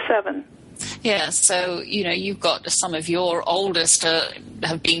 37. Yeah, so, you've got some of your oldest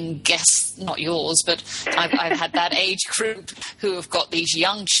have been guests, not yours, but I've had that age group who have got these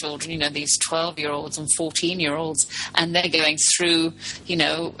young children, these 12-year-olds and 14-year-olds, and they're going through,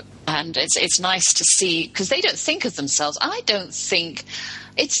 and it's nice to see, because they don't think of themselves. I don't think,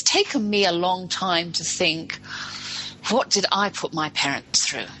 it's taken me a long time to think, what did I put my parents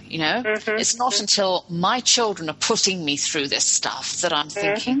through, It's not until my children are putting me through this stuff that I'm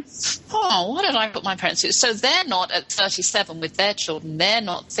thinking, what did I put my parents through? So they're not at 37 with their children. They're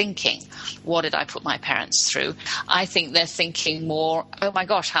not thinking, what did I put my parents through? I think they're thinking more, oh, my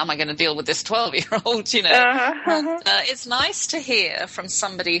gosh, how am I going to deal with this 12-year-old, It's nice to hear from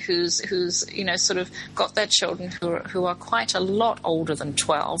somebody who's sort of got their children who are quite a lot older than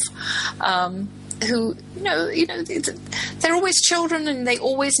 12, who, they're always children and they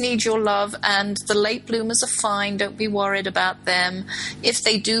always need your love, and the late bloomers are fine. Don't be worried about them. If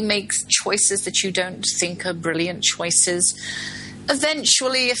they do make choices that you don't think are brilliant choices,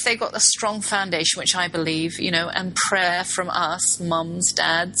 eventually, if they've got a strong foundation, which I believe, and prayer from us, mums,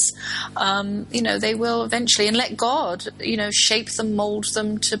 dads, they will eventually, and let God, shape them, mold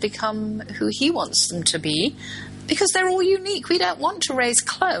them to become who He wants them to be, because they're all unique. We don't want to raise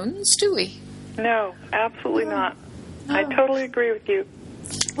clones, do we? No, absolutely not. No. I totally agree with you.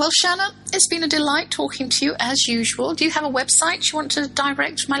 Well, Shannah, it's been a delight talking to you as usual. Do you have a website you want to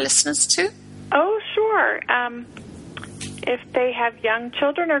direct my listeners to? Oh, sure. If they have young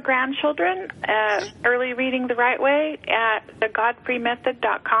children or grandchildren, early reading the right way at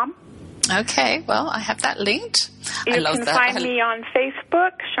thegodfreymethod.com. Okay, well, I have that linked. You I love can that. find me on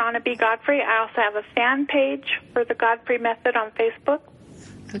Facebook, Shannah B. Godfrey. I also have a fan page for the Godfrey Method on Facebook.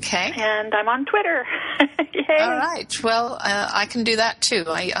 Okay. And I'm on Twitter. Yay. All right. Well, I can do that too.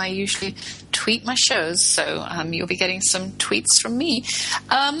 I usually tweet my shows, so you'll be getting some tweets from me.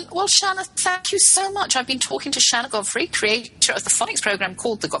 Well, Shannah, thank you so much. I've been talking to Shannah Godfrey, creator of the phonics program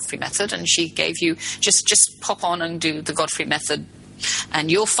called The Godfrey Method, and she gave you, just pop on and do The Godfrey Method, and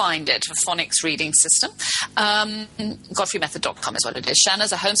you'll find it, a phonics reading system. GodfreyMethod.com is what it is.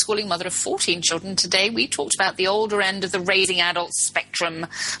 Shannah's a homeschooling mother of 14 children. Today we talked about the older end of the raising adults spectrum,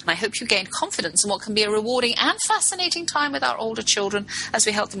 and I hope you gained confidence in what can be a rewarding and fascinating time with our older children as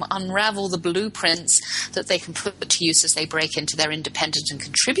we help them unravel the blueprints that they can put to use as they break into their independent and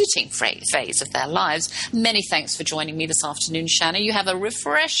contributing phase of their lives. Many thanks for joining me this afternoon, Shannah. You have a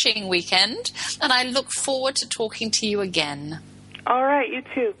refreshing weekend, and I look forward to talking to you again. All right, you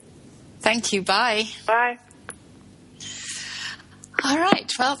too. Thank you. Bye. Bye. All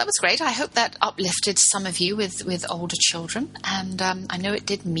right. Well, that was great. I hope that uplifted some of you with older children, and I know it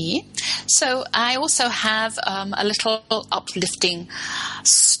did me. So I also have a little uplifting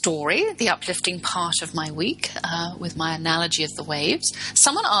story, the uplifting part of my week, with my analogy of the waves.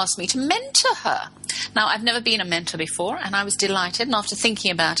 Someone asked me to mentor her. Now, I've never been a mentor before, and I was delighted, and after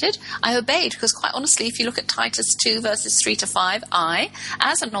thinking about it, I obeyed, because quite honestly, if you look at Titus 2, verses 3-5, I,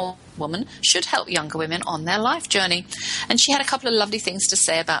 as an old woman, should help younger women on their life journey. And she had a couple of lovely things to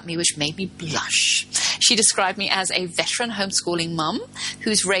say about me, which made me blush. She described me as a veteran homeschooling mum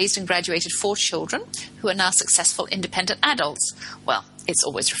who's raised and graduated 4 children who are now successful independent adults. Well, it's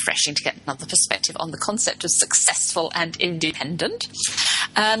always refreshing to get another perspective on the concept of successful and independent.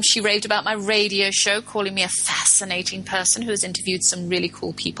 She raved about my radio show, calling me a fascinating person who has interviewed some really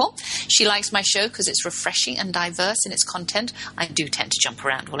cool people. She likes my show because it's refreshing and diverse in its content. I do tend to jump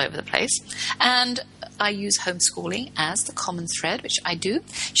around all over the place. And I use homeschooling as the common thread, which I do.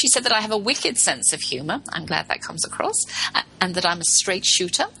 She said that I have a wicked sense of humor. I'm glad that comes across. And that I'm a straight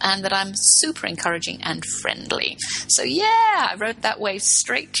shooter, and that I'm super encouraging and friendly. So yeah, I rode that wave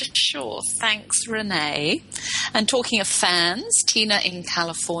straight to shore. Thanks, Renee. And talking of fans, Tina in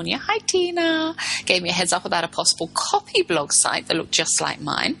California. Hi, Tina. Gave me a heads up about a possible copy blog site that looked just like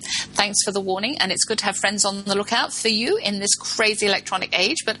mine. Thanks for the warning, and it's good to have friends on the lookout for you in this crazy electronic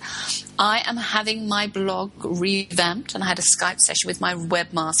age, but I am having my blog revamped, and I had a Skype session with my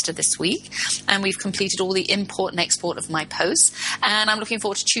webmaster this week, and we've completed all the import and export of my posts, and I'm looking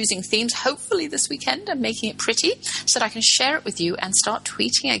forward to choosing themes, hopefully this weekend, and making it pretty so that I can share it with you and start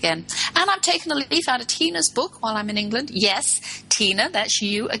tweeting again. And I've taken a leaf out of Tina's book while I'm in England. Yes, Tina, that's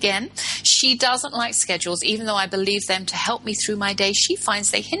you again. She doesn't like schedules, even though I believe them to help me through my day. She finds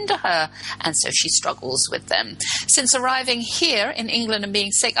they hinder her, and so she struggles with them. Since arriving here in England and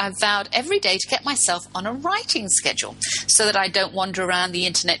being sick, I've vowed every day to get myself on a writing schedule so that I don't wander around the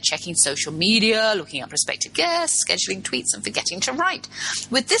internet checking social media, looking up prospective guests, scheduling tweets, and forgetting to write.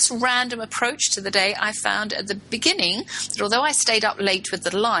 With this random approach to the day, I found at the beginning that although I stayed up late with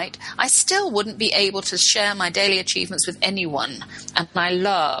the light, I still wouldn't be able to share my daily achievements with anyone. And I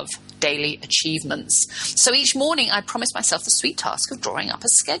love daily achievements. So each morning I promised myself the sweet task of drawing up a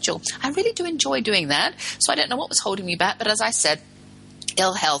schedule. I really do enjoy doing that, so I don't know what was holding me back, but as I said,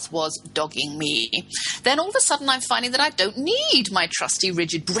 ill health was dogging me. Then all of a sudden I'm finding that I don't need my trusty,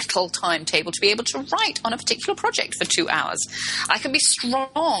 rigid, brittle timetable to be able to write on a particular project for 2 hours. I can be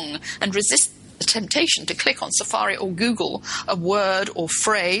strong and resist the temptation to click on Safari or Google a word or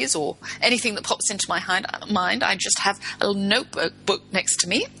phrase or anything that pops into my mind. I just have a little notebook next to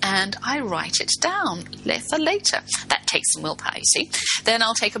me and I write it down for later. That takes some willpower, you see. Then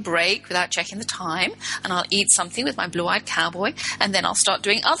I'll take a break without checking the time, and I'll eat something with my blue-eyed cowboy, and then I'll start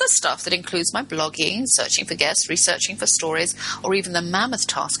doing other stuff that includes my blogging, searching for guests, researching for stories, or even the mammoth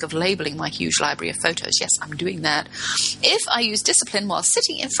task of labeling my huge library of photos. Yes, I'm doing that. If I use discipline while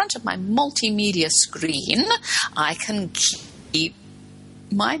sitting in front of my multimedia screen, I can keep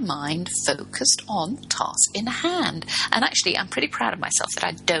my mind focused on the task in hand. And actually, I'm pretty proud of myself that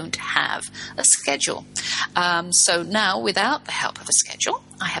I don't have a schedule. So now, without the help of a schedule,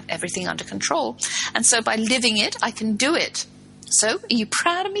 I have everything under control. And so by living it, I can do it. So, are you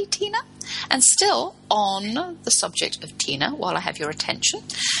proud of me, Tina? And still, on the subject of Tina, while I have your attention,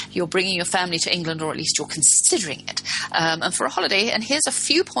 you're bringing your family to England, or at least you're considering it, and for a holiday. And here's a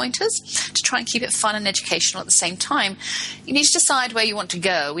few pointers to try and keep it fun and educational at the same time. You need to decide where you want to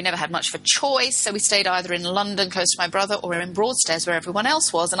go. We never had much of a choice, so we stayed either in London, close to my brother, or in Broadstairs, where everyone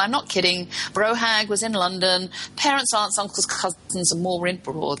else was. And I'm not kidding. Brohag was in London. Parents, aunts, uncles, cousins, and more were in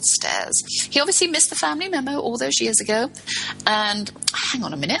Broadstairs. He obviously missed the family memo all those years ago. And hang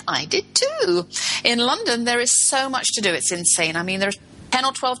on a minute, I did too. In London, there is so much to do. It's insane. I mean, there are 10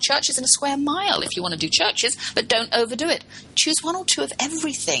 or 12 churches in a square mile if you want to do churches, but don't overdo it. Choose one or two of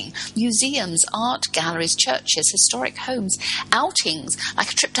everything. Museums, art galleries, churches, historic homes, outings,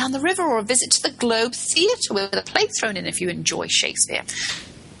 like a trip down the river or a visit to the Globe Theatre with a plate thrown in if you enjoy Shakespeare.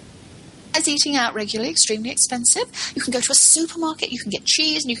 As eating out regularly extremely expensive, you can go to a supermarket, you can get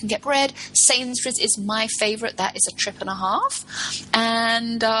cheese and you can get bread. Sainsbury's is my favourite. That is a trip and a half.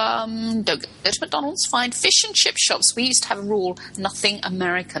 And don't go to McDonald's. Find fish and chip shops. We used to have a rule, nothing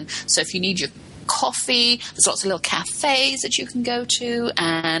American. So if you need your coffee, there's lots of little cafes that you can go to,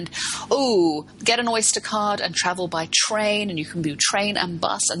 and get an Oyster card and travel by train, and you can do train and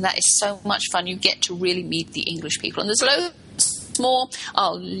bus, and that is so much fun. You get to really meet the English people, and there's loads more.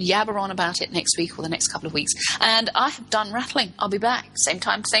 I'll yabber on about it next week or the next couple of weeks. And I have done rattling. I'll be back same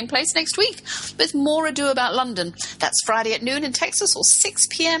time, same place next week with more ado about London. That's Friday at noon in Texas or 6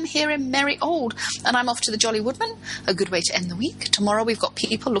 p.m. here in Merry Old. And I'm off to the Jolly Woodman, a good way to end the week. Tomorrow we've got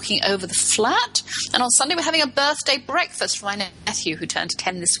people looking over the flat. And on Sunday we're having a birthday breakfast for my nephew who turned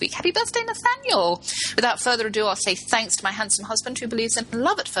 10 this week. Happy birthday, Nathaniel. Without further ado, I'll say thanks to my handsome husband who believes in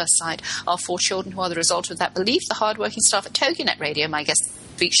love at first sight, our 4 children who are the result of that belief, the hard-working staff at TogiNet Radio, my guest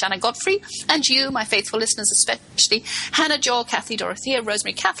this week, Shannah Godfrey, and you, my faithful listeners, especially Hannah, Joel, Kathy, Dorothea,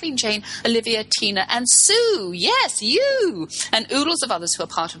 Rosemary, Kathleen, Jane, Olivia, Tina, and Sue. Yes, you! And oodles of others who are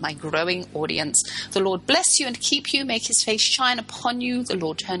part of my growing audience. The Lord bless you and keep you, make his face shine upon you. The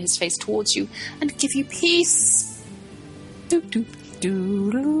Lord turn his face towards you and give you peace. Doop, doop,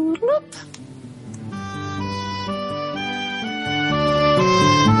 doop, doop.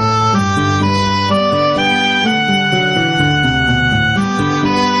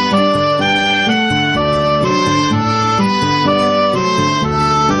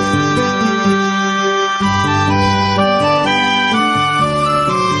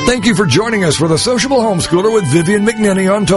 Thank you for joining us for The Sociable Homeschooler with Vivian McNinney on